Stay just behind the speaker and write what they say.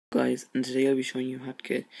Guys, and today I'll be showing you how to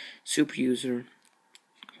get super user.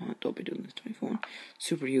 Come on, don't be doing this to my phone.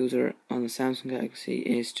 Super user on the Samsung Galaxy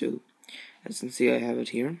S2. As you can see, I have it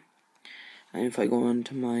here. And if I go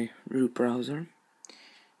into my root browser,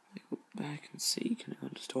 I go back and see, can I go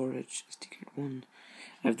into storage, SD card 1.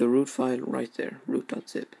 I have the root file right there,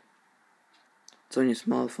 root.zip. It's only a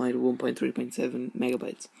small file, 1.3.7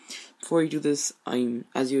 megabytes. Before you do this,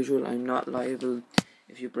 as usual, I'm not liable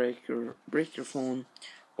if you break your phone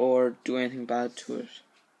or do anything bad to it.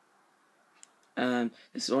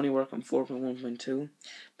 This will only work on 4.1.2,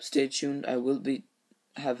 but stay tuned. I will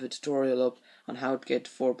have a tutorial up on how to get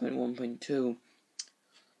to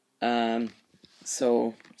 4.1.2.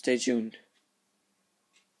 So stay tuned.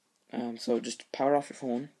 So just power off your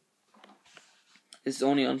phone. This is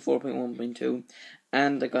only on 4.1.2,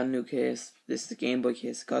 and I got a new case. This is the Game Boy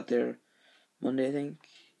case. I got there Monday, I think.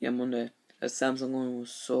 Yeah, Monday. That Samsung one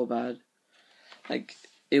was so bad. Like,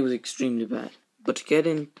 it was extremely bad. But to get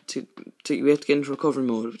into, we have to get into recovery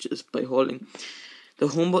mode, which is by holding the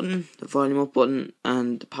home button, the volume up button,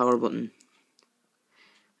 and the power button.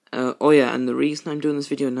 Oh yeah, and the reason I'm doing this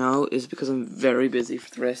video now is because I'm very busy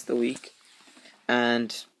for the rest of the week,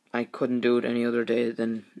 and I couldn't do it any other day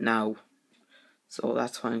than now. So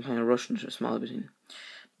that's why I'm kind of rushing to a small bit in.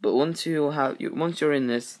 But once you're in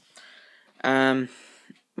this, when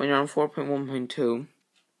you're on 4.1.2,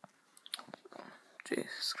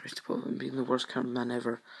 Jesus Christ, I'm being the worst cameraman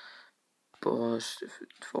ever. But if it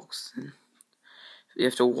focuses in, you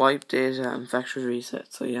have to wipe data and factory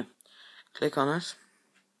reset. So yeah, click on it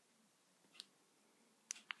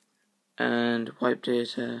and wipe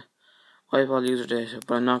data, wipe all user data.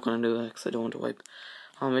 But I'm not going to do that because I don't want to wipe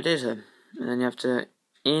all my data. And then you have to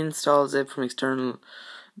install zip from external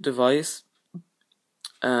device.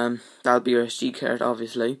 That'll be your SD card,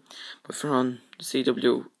 obviously. But if you're on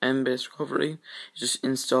CWM based recovery, you just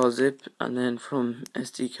install zip, and then from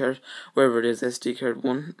SD card, wherever it is, SD card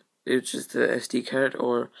 1, which is the SD card,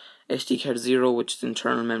 or SD card 0, which is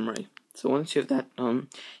internal memory. So once you have that done,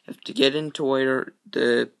 you have to get into where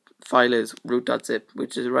the file is, root.zip,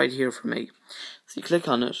 which is right here for me. So you click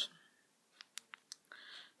on it,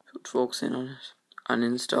 focus in on it, and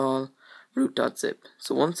install root.zip.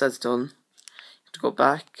 So once that's done, you have to go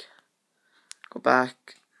back,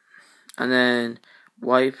 and then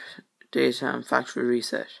wipe data and factory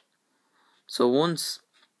reset. So once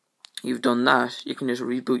you've done that, you can just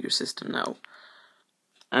reboot your system now.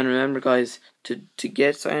 And remember, guys, to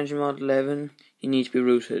get CyanogenMod 11, you need to be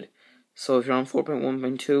rooted. So if you're on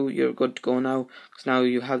 4.1.2, you're good to go now, because now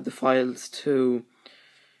you have the files to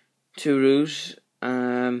root.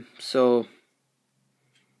 So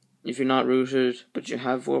if you're not rooted but you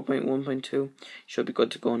have 4.1.2, you should be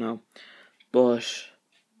good to go now. But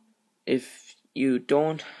if you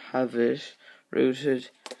don't have it rooted,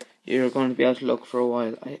 you're going to be out of luck for a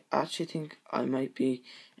while. I actually think I might be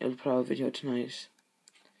able to put out a video tonight.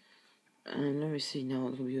 And let me see now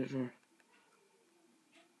on the computer.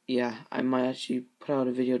 Yeah, I might actually put out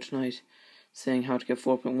a video tonight saying how to get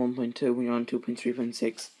 4.1.2 when you're on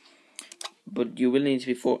 2.3.6. But you will need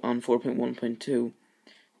to be on 4.1.2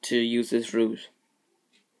 to use this root.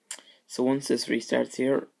 So once this restarts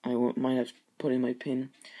here, I might have to put in my pin.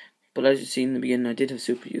 But as you see in the beginning, I did have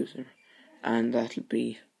super user. And that'll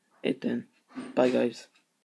be it then. Bye guys.